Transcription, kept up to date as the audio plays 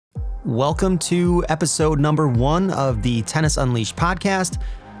Welcome to episode number 1 of the Tennis Unleashed podcast.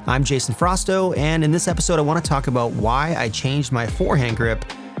 I'm Jason Frosto, and in this episode, I want to talk about why I changed my forehand grip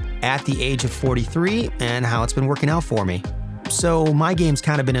at the age of 43 and how it's been working out for me. So my game's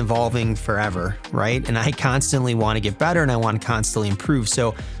kind of been evolving forever, right? And I constantly want to get better and I want to constantly improve.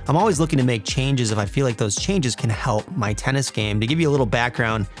 So I'm always looking to make changes if I feel like those changes can help my tennis game. To give you a little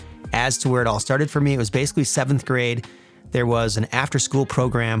background as to where it all started for me, it was basically 7th grade. There was an after-school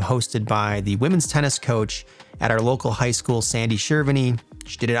program hosted by the women's tennis coach at our local high school, Sandy Shervany.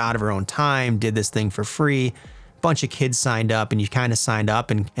 She did it out of her own time, did this thing for free. A bunch of kids signed up, and you kind of signed up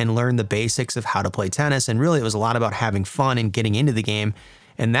and learned the basics of how to play tennis. And really, it was a lot about having fun and getting into the game.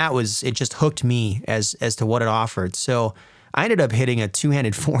 And it just hooked me as to what it offered. So I ended up hitting a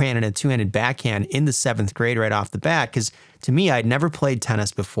two-handed forehand and a two-handed backhand in the 7th grade right off the bat, because to me, I'd never played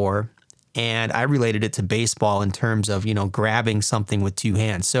tennis before. And I related it to baseball in terms of, grabbing something with two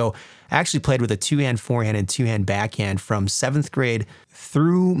hands. So I actually played with a two-hand forehand and two-hand backhand from 7th grade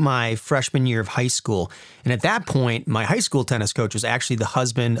through my freshman year of high school. And at that point, my high school tennis coach was actually the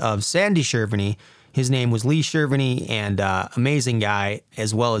husband of Sandy Shervany. His name was Lee Shervany, and amazing guy,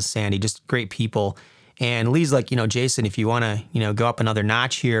 as well as Sandy, just great people. And Lee's like, Jason, if you want to, go up another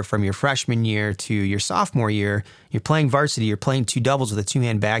notch here from your freshman year to your sophomore year, you're playing varsity, you're playing two doubles with a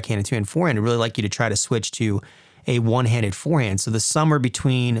two-hand backhand and two-hand forehand. I'd really like you to try to switch to a one-handed forehand. So the summer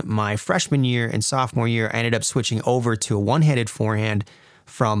between my freshman year and sophomore year, I ended up switching over to a one-handed forehand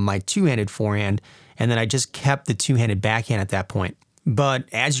from my two-handed forehand. And then I just kept the two-handed backhand at that point. But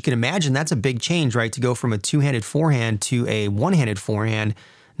as you can imagine, that's a big change, right? To go from a two-handed forehand to a one-handed forehand,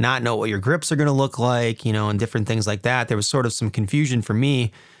 not know what your grips are going to look like, and different things like that. There was sort of some confusion for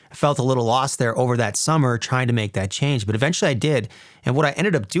me. I felt a little lost there over that summer trying to make that change, but eventually I did. And what I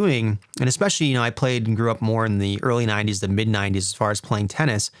ended up doing, and especially, I played and grew up more in the early 90s, the mid 90s as far as playing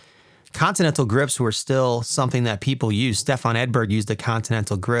tennis. Continental grips were still something that people used. Stefan Edberg used a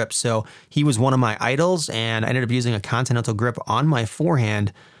Continental grip. So he was one of my idols, and I ended up using a Continental grip on my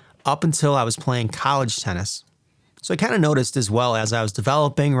forehand up until I was playing college tennis. So I kind of noticed as well as I was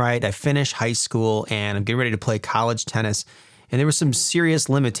developing, right? I finished high school and I'm getting ready to play college tennis. And there were some serious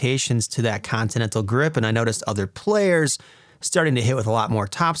limitations to that Continental grip. And I noticed other players starting to hit with a lot more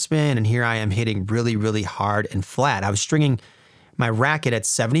topspin. And here I am hitting really, really hard and flat. I was stringing my racket at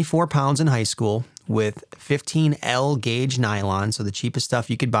 74 pounds in high school with 15L gauge nylon. So the cheapest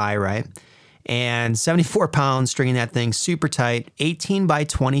stuff you could buy, right? And 74 pounds stringing that thing super tight, 18 by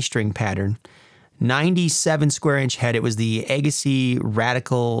 20 string pattern. 97 square inch head. It was the Agassi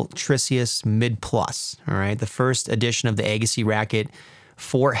Radical Tricius Mid Plus. All right. The first edition of the Agassi racket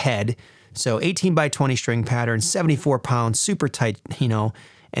for head. So 18 by 20 string pattern, 74 pounds, super tight,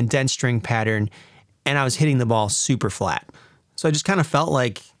 and dense string pattern. And I was hitting the ball super flat. So I just kind of felt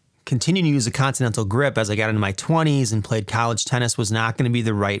like continuing to use a Continental grip as I got into my 20s and played college tennis was not going to be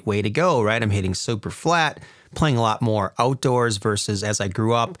the right way to go, right? I'm hitting super flat, playing a lot more outdoors versus as I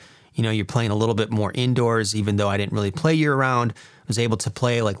grew up. You're playing a little bit more indoors, even though I didn't really play year-round. I was able to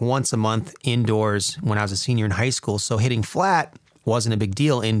play like once a month indoors when I was a senior in high school. So hitting flat wasn't a big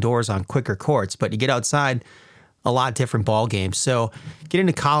deal indoors on quicker courts. But you get outside, a lot different ball games. So get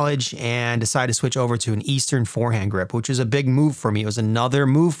into college and decide to switch over to an Eastern forehand grip, which is a big move for me. It was another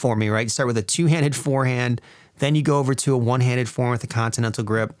move for me, right? You start with a two-handed forehand, then you go over to a one-handed forehand with a Continental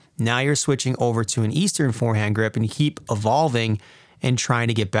grip. Now you're switching over to an Eastern forehand grip, and you keep evolving and trying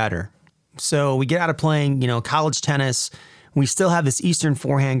to get better. So we get out of playing, college tennis. We still have this Eastern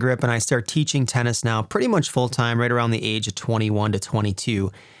forehand grip, and I start teaching tennis now pretty much full-time, right around the age of 21 to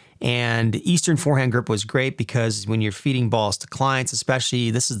 22. And Eastern forehand grip was great because when you're feeding balls to clients,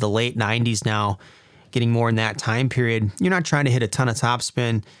 especially this is the late 90s now, getting more in that time period, you're not trying to hit a ton of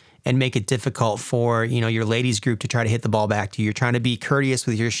topspin and make it difficult for, your ladies group to try to hit the ball back to you. You're trying to be courteous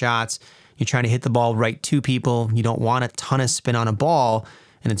with your shots. You're trying to hit the ball right to people. You don't want a ton of spin on a ball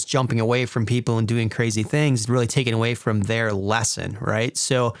and it's jumping away from people and doing crazy things, really taking away from their lesson, right?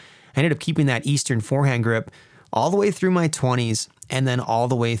 So I ended up keeping that Eastern forehand grip all the way through my 20s and then all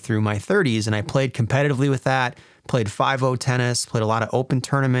the way through my 30s. And I played competitively with that, played 5-0 tennis, played a lot of open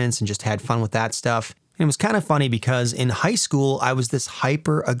tournaments and just had fun with that stuff. And it was kind of funny because in high school, I was this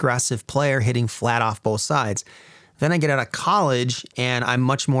hyper aggressive player hitting flat off both sides. Then I get out of college and I'm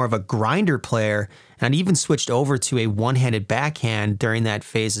much more of a grinder player. And I even switched over to a one-handed backhand during that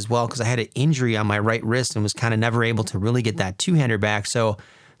phase as well because I had an injury on my right wrist and was kind of never able to really get that two-hander back. So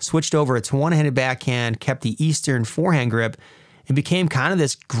switched over to one-handed backhand, kept the Eastern forehand grip, and became kind of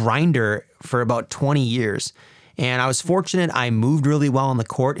this grinder for about 20 years. And I was fortunate I moved really well on the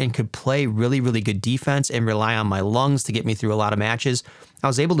court and could play really, really good defense and rely on my lungs to get me through a lot of matches. I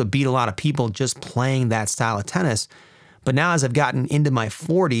was able to beat a lot of people just playing that style of tennis. But now as I've gotten into my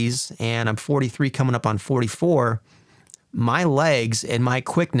 40s and I'm 43 coming up on 44, my legs and my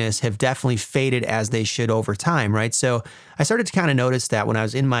quickness have definitely faded as they should over time, right? So I started to kind of notice that when I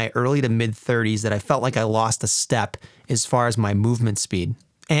was in my early to mid 30s that I felt like I lost a step as far as my movement speed.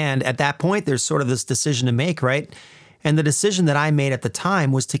 And at that point, there's sort of this decision to make, right? And the decision that I made at the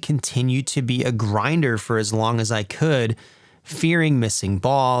time was to continue to be a grinder for as long as I could, fearing missing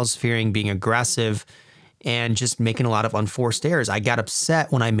balls, fearing being aggressive, and just making a lot of unforced errors. I got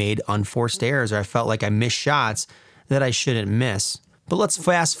upset when I made unforced errors or I felt like I missed shots that I shouldn't miss. But let's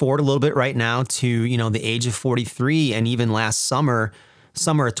fast forward a little bit right now to, the age of 43 and even last summer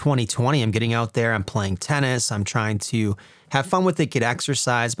of 2020, I'm getting out there, I'm playing tennis, I'm trying to have fun with it, get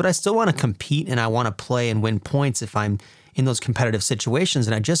exercise, but I still want to compete and I want to play and win points if I'm in those competitive situations.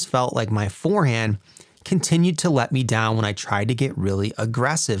 And I just felt like my forehand continued to let me down when I tried to get really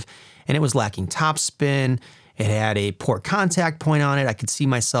aggressive. And it was lacking topspin. It had a poor contact point on it. I could see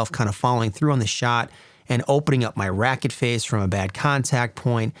myself kind of following through on the shot and opening up my racket face from a bad contact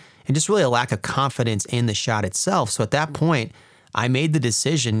point, and just really a lack of confidence in the shot itself. So at that point, I made the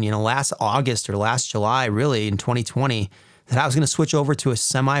decision, last August or last July, really in 2020, that I was going to switch over to a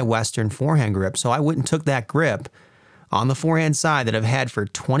semi-Western forehand grip. So I went and took that grip on the forehand side that I've had for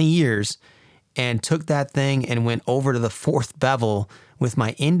 20 years and took that thing and went over to the fourth bevel with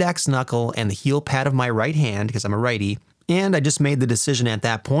my index knuckle and the heel pad of my right hand, because I'm a righty. And I just made the decision at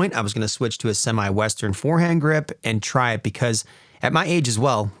that point I was going to switch to a semi-Western forehand grip and try it, because at my age as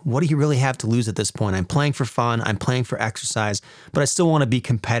well, what do you really have to lose at this point? I'm playing for fun, I'm playing for exercise, but I still want to be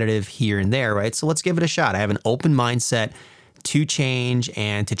competitive here and there, right? So let's give it a shot. I have an open mindset to change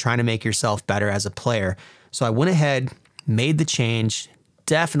and to try to make yourself better as a player. So I went ahead, made the change,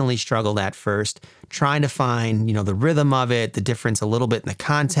 definitely struggled at first, trying to find, the rhythm of it, the difference a little bit in the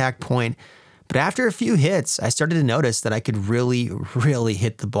contact point. But after a few hits, I started to notice that I could really, really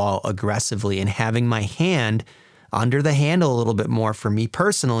hit the ball aggressively, and having my hand under the handle a little bit more for me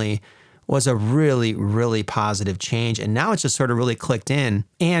personally was a really, really positive change. And now it's just sort of really clicked in,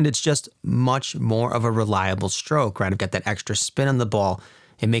 and it's just much more of a reliable stroke, right? I've got that extra spin on the ball.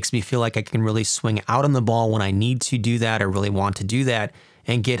 It makes me feel like I can really swing out on the ball when I need to do that or really want to do that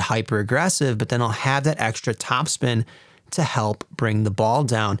and get hyper aggressive, but then I'll have that extra topspin to help bring the ball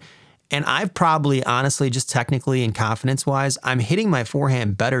down. And I've probably, honestly, just technically and confidence-wise, I'm hitting my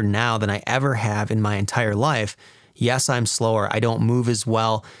forehand better now than I ever have in my entire life. Yes, I'm slower. I don't move as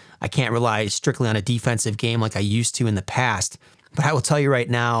well. I can't rely strictly on a defensive game like I used to in the past. But I will tell you right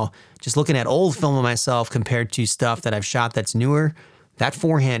now, just looking at old film of myself compared to stuff that I've shot that's newer, that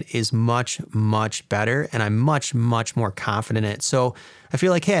forehand is much, much better, and I'm much, much more confident in it. So I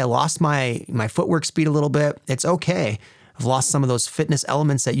feel like, hey, I lost my footwork speed a little bit. It's okay. I've lost some of those fitness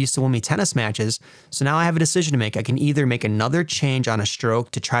elements that used to win me tennis matches. So now I have a decision to make. I can either make another change on a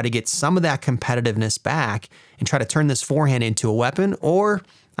stroke to try to get some of that competitiveness back and try to turn this forehand into a weapon, or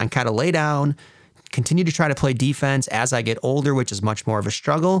I can kind of lay down, continue to try to play defense as I get older, which is much more of a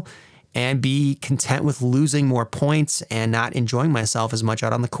struggle, and be content with losing more points and not enjoying myself as much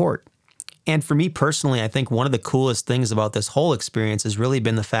out on the court. And for me personally, I think one of the coolest things about this whole experience has really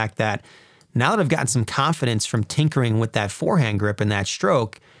been the fact that now that I've gotten some confidence from tinkering with that forehand grip and that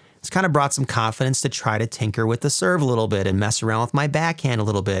stroke, it's kind of brought some confidence to try to tinker with the serve a little bit and mess around with my backhand a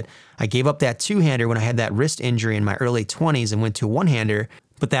little bit. I gave up that two-hander when I had that wrist injury in my early 20s and went to a one-hander,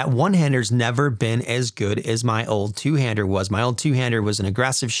 but that one-hander's never been as good as my old two-hander was. My old two-hander was an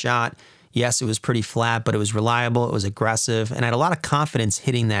aggressive shot. Yes, it was pretty flat, but it was reliable, it was aggressive, and I had a lot of confidence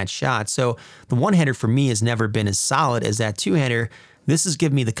hitting that shot. So the one-hander for me has never been as solid as that two-hander. This has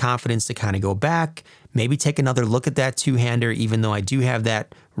given me the confidence to kind of go back, maybe take another look at that two-hander, even though I do have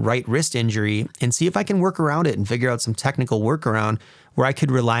that right wrist injury, and see if I can work around it and figure out some technical workaround where I could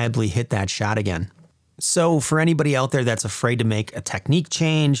reliably hit that shot again. So for anybody out there that's afraid to make a technique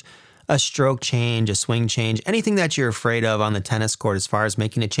change, a stroke change, a swing change, anything that you're afraid of on the tennis court as far as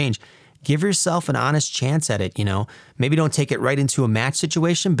making a change, give yourself an honest chance at it, Maybe don't take it right into a match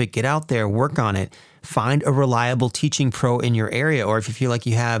situation, but get out there, work on it. Find a reliable teaching pro in your area, or if you feel like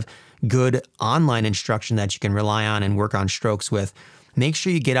you have good online instruction that you can rely on and work on strokes with, make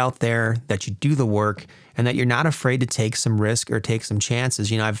sure you get out there, that you do the work, and that you're not afraid to take some risk or take some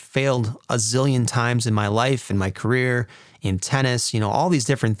chances. I've failed a zillion times in my life, in my career, in tennis, all these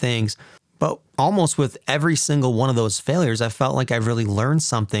different things. But almost with every single one of those failures, I felt like I've really learned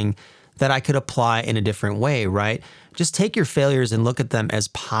something that I could apply in a different way, right? Just take your failures and look at them as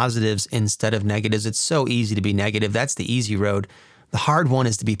positives instead of negatives. It's so easy to be negative. That's the easy road. The hard one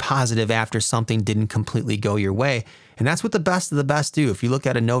is to be positive after something didn't completely go your way. And that's what the best of the best do. If you look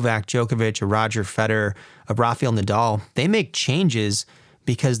at a Novak Djokovic, a Roger Federer, a Rafael Nadal, they make changes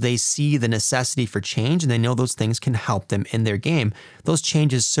because they see the necessity for change and they know those things can help them in their game. Those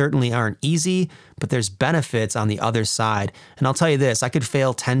changes certainly aren't easy, but there's benefits on the other side. And I'll tell you this, I could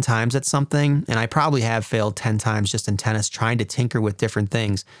fail 10 times at something, and I probably have failed 10 times just in tennis trying to tinker with different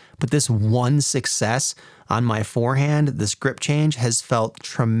things. But this one success on my forehand, this grip change, has felt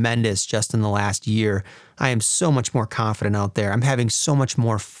tremendous just in the last year. I am so much more confident out there. I'm having so much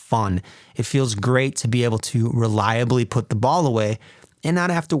more fun. It feels great to be able to reliably put the ball away and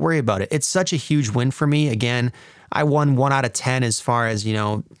not have to worry about it. It's such a huge win for me. Again, I won 1 out of 10 as far as,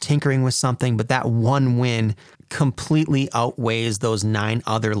 tinkering with something, but that one win completely outweighs those 9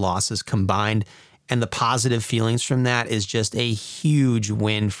 other losses combined. And the positive feelings from that is just a huge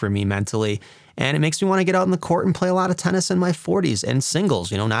win for me mentally. And it makes me want to get out in the court and play a lot of tennis in my 40s and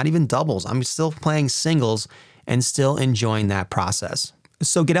singles, not even doubles. I'm still playing singles and still enjoying that process.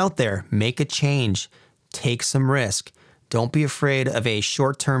 So get out there, make a change, take some risk. Don't be afraid of a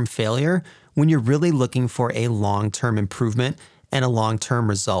short-term failure when you're really looking for a long-term improvement and a long-term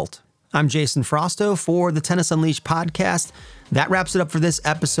result. I'm Jason Frosto for the Tennis Unleashed podcast. That wraps it up for this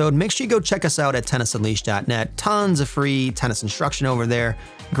episode. Make sure you go check us out at tennisunleashed.net. Tons of free tennis instruction over there.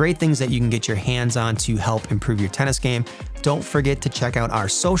 Great things that you can get your hands on to help improve your tennis game. Don't forget to check out our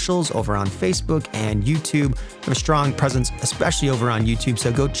socials over on Facebook and YouTube. We have a strong presence, especially over on YouTube,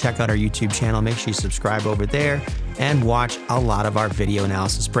 so go check out our YouTube channel. Make sure you subscribe over there and watch a lot of our video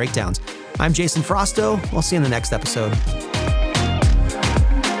analysis breakdowns. I'm Jason Frosto. We'll see you in the next episode.